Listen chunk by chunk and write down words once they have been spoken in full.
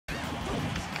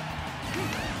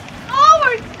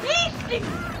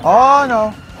Oh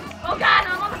no. Oh god,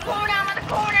 I'm on the corner, I'm on the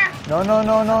corner. No, no,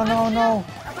 no, no, no, no.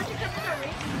 I bet you could do the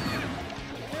race.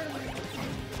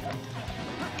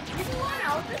 You can run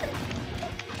out of it.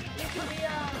 You can be,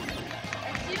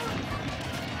 it's you.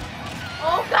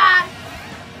 Oh god.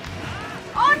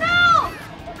 Oh no!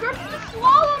 Kirby just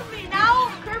swallowed me. Now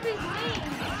Kirby's me.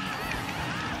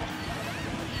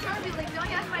 Kirby's like, don't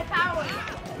have my power.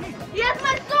 He has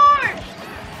my sword!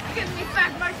 Give me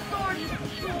back my sword, you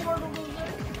sword loser.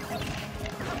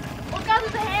 Oh god,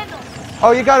 there's a handle.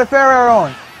 Oh, you got a fair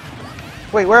arrow.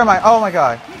 Wait, where am I? Oh my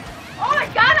god. Oh my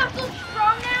god, I'm so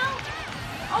strong now.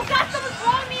 Oh god, someone's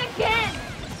throwing me again.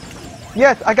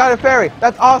 Yes, I got a fairy.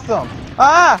 That's awesome.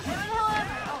 Ah! Where the hell am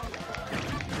I? Oh.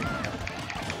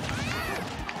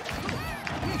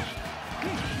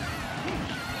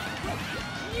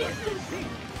 Jesus.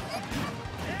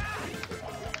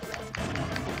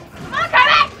 Come on,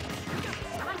 Kirby!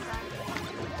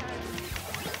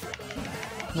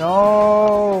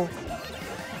 No.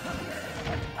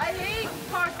 I hate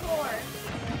parkour.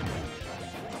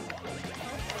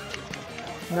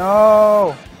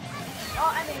 No. Oh,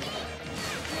 I mean.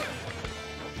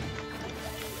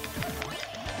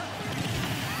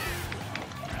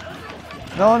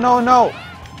 No, no, no.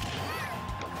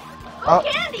 Oh,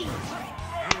 candy!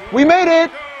 We made it.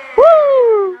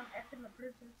 Woo!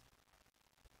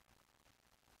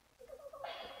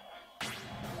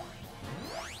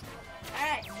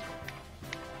 Alright.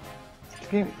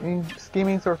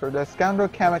 Scheming sorcerer. The scoundrel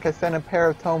Kamek has sent a pair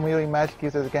of tome-wielding magic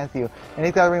users against you, and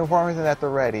he's got reinforcements at the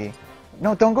ready.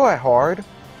 No, don't go at hard.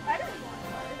 I don't want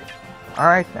hard.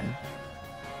 Alright then.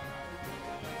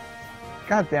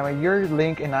 God damn it, you're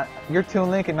Link and you're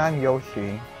Toon Link and I'm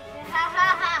Yoshi.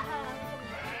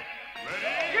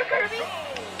 You're Kirby.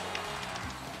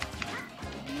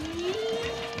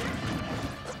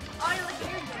 Oh, you're like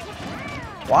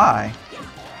you're Why?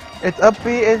 It's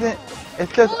upbeat, isn't?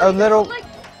 It's just a little.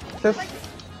 Just. put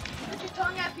your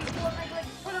tongue at people and like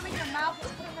put them in your mouth and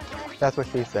put them in your head. That's what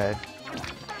she said.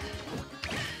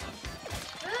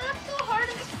 That's so hard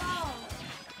and small.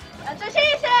 That's what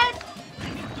she said.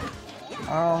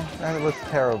 Oh, that was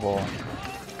terrible.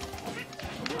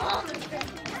 Oh, this thing.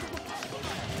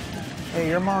 Hey,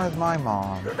 your mom is my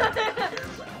mom. I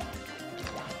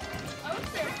would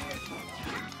say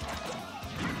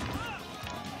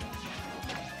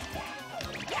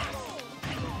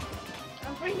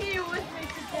I'm bringing you with me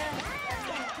to death.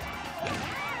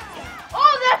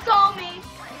 Oh, that's all me.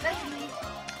 That's me.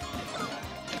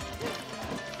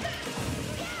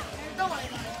 Don't worry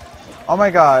about it. Oh my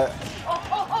god.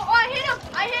 Oh, I hit him.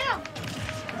 I hit him.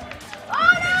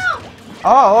 Oh, no.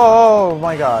 Oh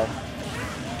my god.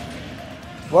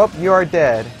 Well, you are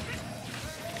dead. Is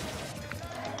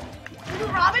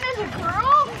Robin as a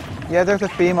girl? Yeah, there's a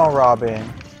female Robin.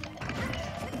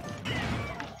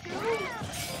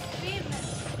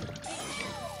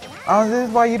 Oh, this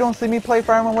is why you don't see me play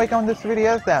Fire Emblem Awakening on this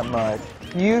 3DS that much.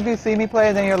 You usually see me play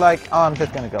and then you're like, oh, I'm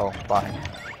just gonna go. Bye.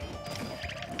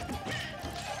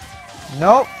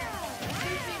 Nope.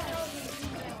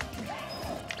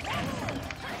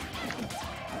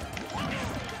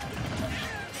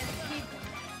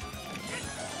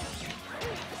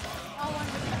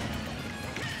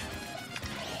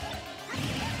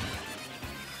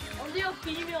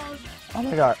 Oh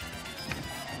my god.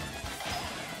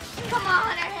 Come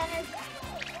on, Airheaded.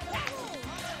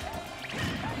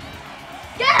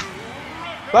 Yeah!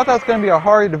 Thought that was gonna be a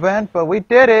hard event, but we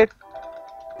did it.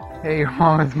 Hey, your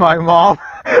mom is my mom.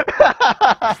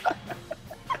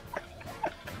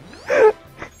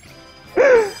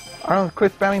 Arnold,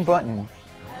 quit spamming buttons.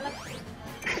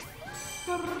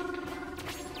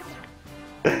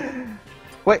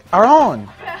 Wait, Aaron!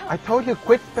 I told you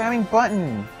quit spamming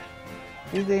buttons.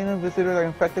 These alien visitors are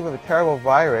infected with a terrible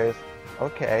virus.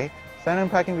 Okay. Send them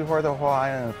packing before the whole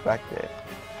island is infected.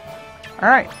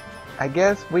 Alright. I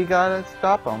guess we gotta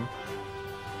stop them.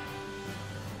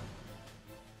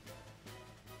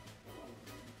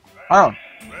 Aaron,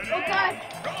 Oh god!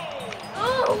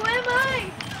 Oh, who am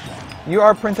I? you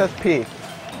are Princess Peach.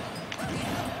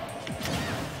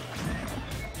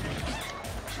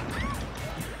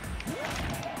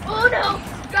 Oh no!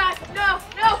 God, no!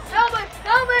 No! Help me!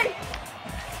 Help me!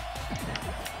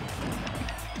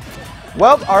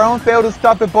 Well, our own failed to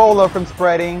stop Ebola from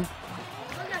spreading.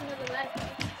 I got another life.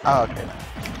 Oh, okay.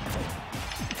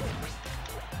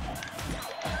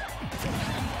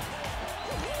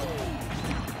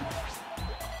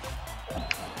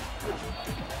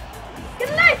 Get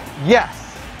a life!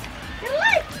 Yes! Get a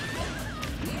life!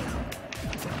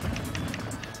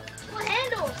 What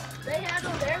handles? They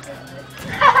handle their business.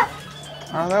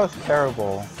 Oh, that was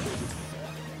terrible.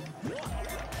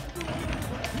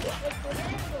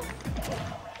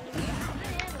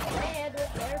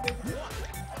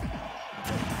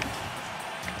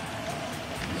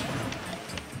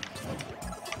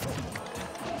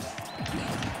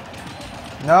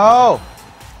 No!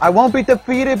 I won't be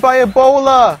defeated by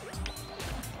Ebola!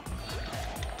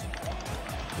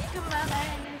 Come on,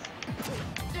 man.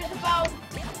 There's about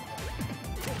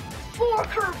 4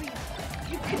 Kirby.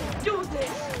 You can do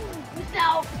this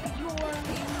without your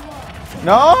love.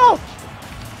 No!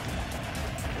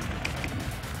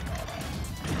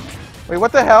 Wait,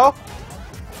 what the hell?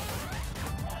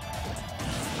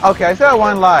 Okay, I still have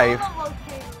 1 life.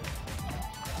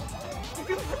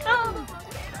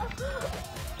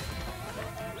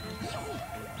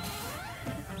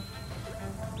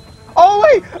 Oh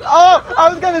wait! Oh, I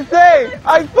was gonna say!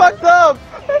 I fucked up!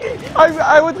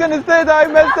 I was gonna say that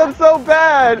I messed up so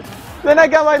bad! Then I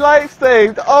got my life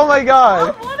saved! Oh my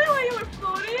god! I wonder why you were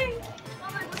floating.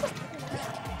 I'm like, what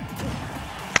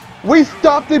the We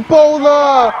stopped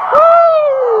Ebola! Woo!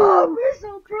 Oh, we're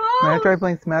so close! Man, I tried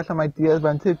playing Smash on my DS, but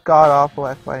I'm too god-awful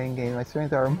at fighting games. My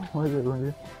strengths are more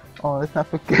than... Oh, let's not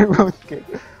forget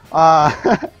Roascake.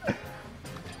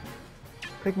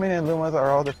 Pikmin and Lumas are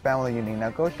all the family you need.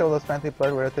 Now go show those fancy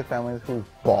blood-related families who's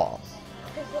boss.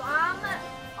 Okay, so I'm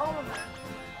Olimar.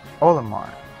 Olimar.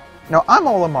 No, I'm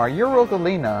Olimar. You're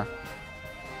Rosalina.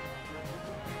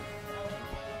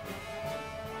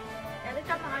 And it's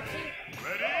got my teeth.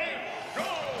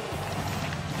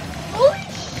 Holy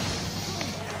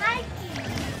Nike!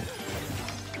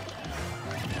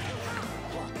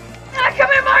 Ah, come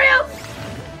here, Mario!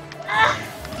 Ah!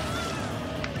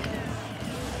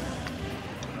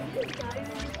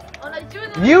 Oh, no,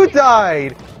 You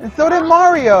died! And so did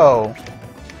Mario!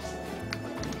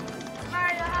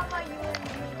 Mario, how about you?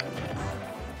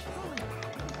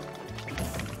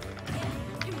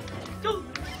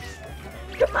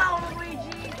 Come on,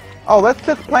 Luigi! Oh, let's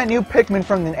just plant new Pikmin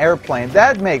from an airplane.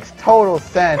 That makes total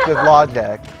sense with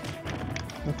logic.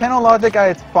 Nintendo logic at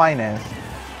its finest.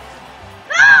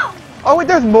 No! Oh wait,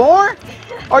 there's more?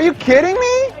 Are you kidding me?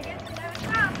 I guess you never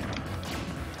stop.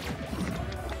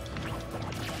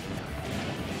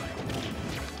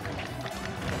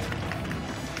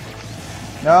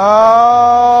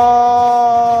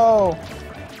 No!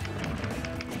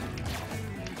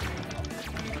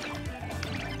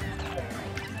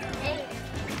 Hey.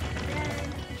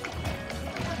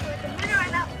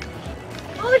 Right now.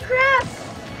 Holy crap!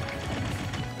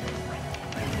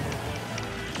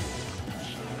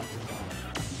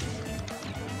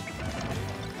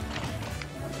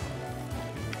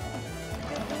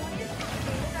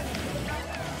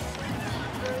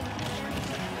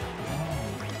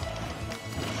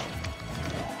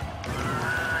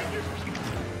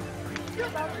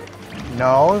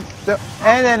 No,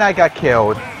 and then I got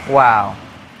killed. Wow.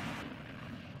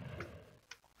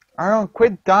 I don't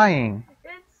quit dying.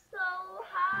 It's so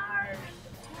hard.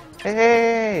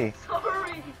 Hey,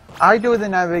 Sorry. I do the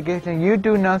navigation, you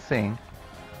do nothing.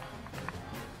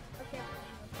 Okay.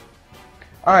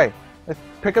 Alright, let's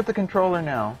pick up the controller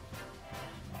now.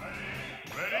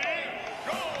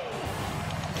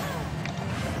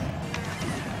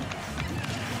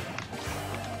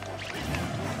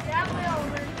 That way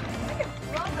over. I can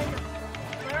float like a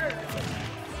bird.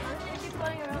 I'm gonna keep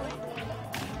floating around like this.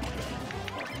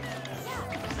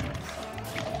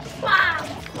 Wow!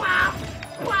 Wow!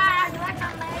 Wow! You like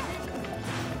that magic?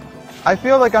 I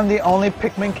feel like I'm the only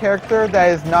Pikmin character that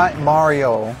is not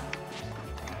Mario.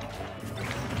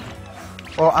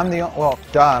 Well, well,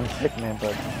 duh, I'm Pikmin,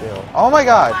 but still. Oh my Oh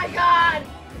god! my god!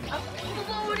 I'm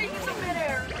floating in the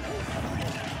midair.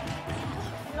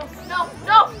 No! No!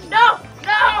 No! No!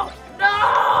 No!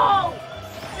 No!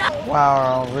 No!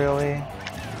 Wow, really?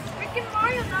 Freaking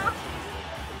Mario now!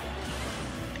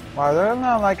 Wow, there are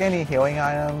not like any healing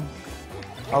items.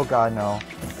 Oh god, no.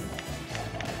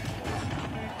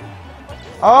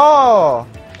 Oh!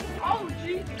 Oh,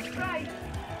 Jesus Christ.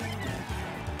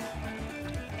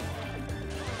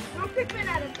 Throw Pikmin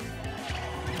at him.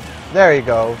 There you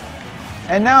go.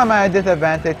 And now I'm at a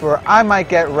disadvantage where I might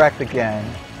get wrecked again.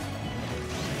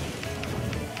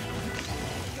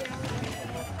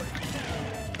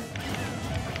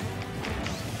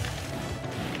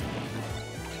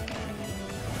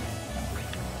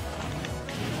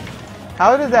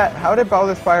 How did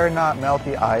Bowser's Fire not melt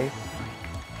the ice?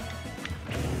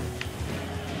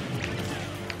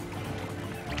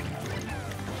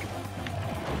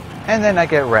 And then I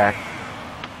get wrecked.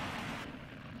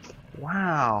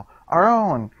 Wow. Our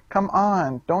own. Come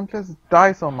on. Don't just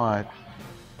die so much.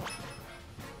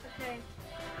 Okay,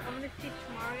 I'm gonna teach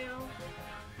Mario.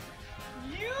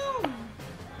 You!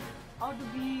 How to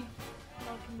be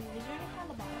like me. Is there any kind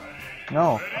of ball?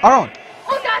 No. Our own.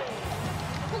 Oh god!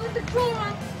 Pull the controller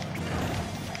on!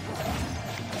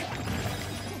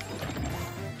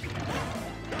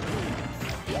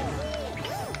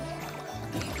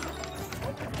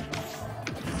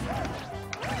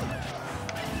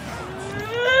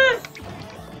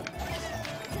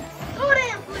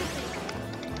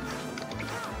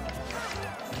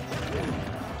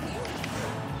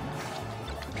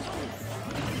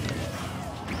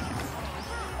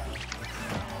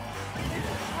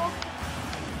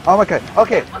 Oh, okay.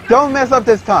 Okay, don't mess up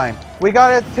this time. We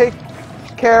gotta take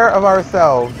care of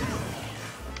ourselves.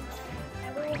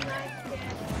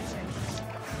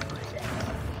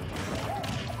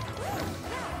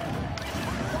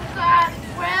 Oh God,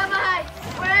 where am I?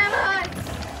 Where am I?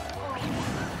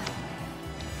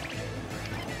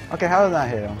 Okay, how did that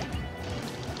hit him?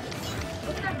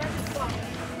 What's that message from?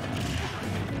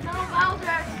 No,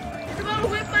 Bowser! He's about to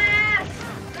whip my ass!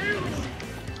 Lose!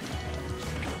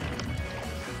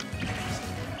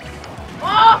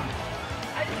 Oh!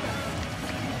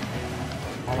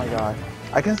 Oh my god.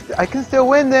 I can still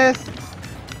win this.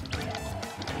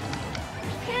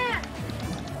 Can't!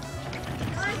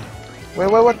 Wait,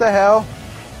 what the hell?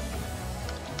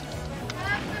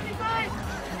 175!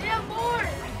 They have more!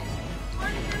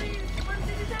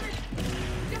 157!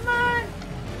 Come on!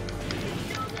 You can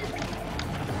do this!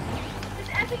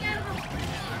 Just effing out of them!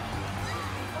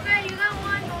 Okay, you got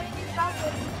one, but you need to stop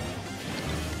it.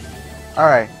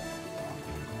 Alright.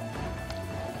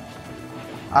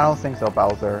 I don't think so,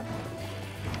 Bowser.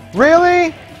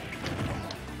 Really?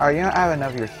 Alright, you don't have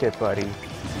enough of your shit, buddy.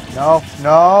 No,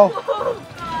 no! Oh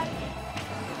God!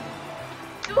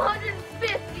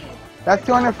 250! That's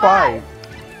 205.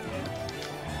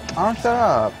 Arm set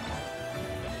up.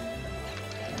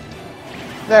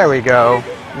 There we go.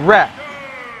 Wrecked.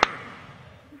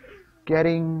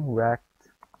 Getting wrecked.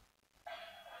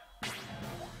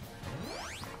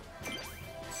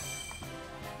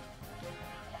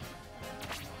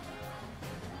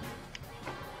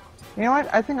 You know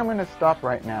what? I think I'm gonna stop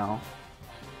right now.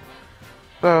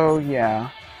 So yeah.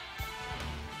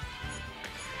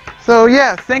 So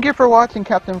yeah, thank you for watching,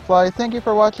 Captain Fly. Thank you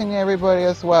for watching everybody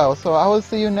as well. So I will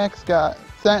see you next time,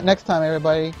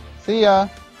 everybody. See ya.